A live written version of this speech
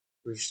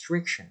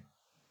Restriction.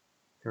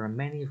 There are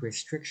many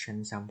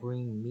restrictions on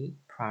bringing meat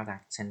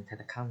products into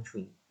the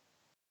country.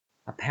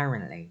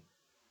 Apparently,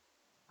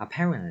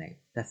 apparently,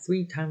 the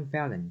three-time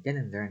felon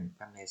didn't learn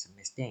from his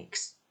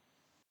mistakes.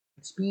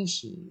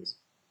 Species.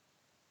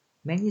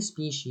 Many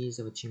species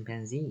of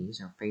chimpanzees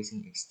are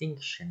facing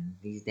extinction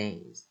these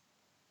days.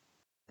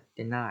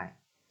 Deny.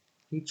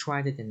 He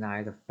tried to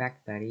deny the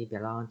fact that he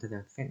belonged to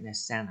the fitness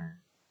center.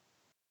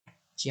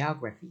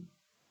 Geography.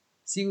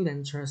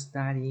 Students are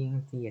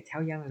studying the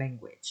Italian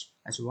language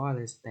as well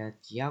as the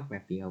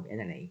geography of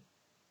Italy.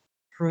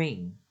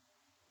 Frame.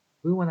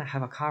 We want to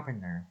have a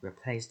carpenter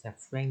replace the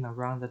frame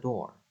around the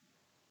door.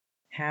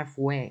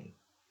 Halfway.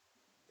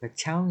 The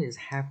town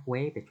is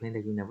halfway between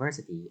the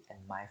university and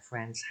my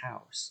friend's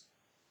house.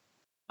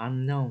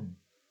 Unknown.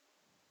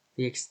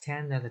 The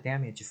extent of the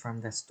damage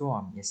from the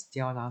storm is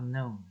still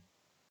unknown.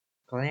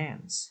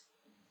 Glance.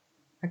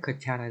 I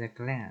could tell at a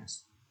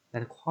glance that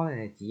the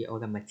quality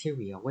of the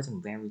material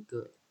wasn't very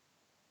good.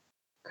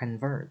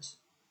 Convert.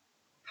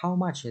 How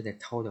much is the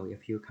total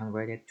if you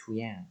convert it to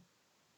yen?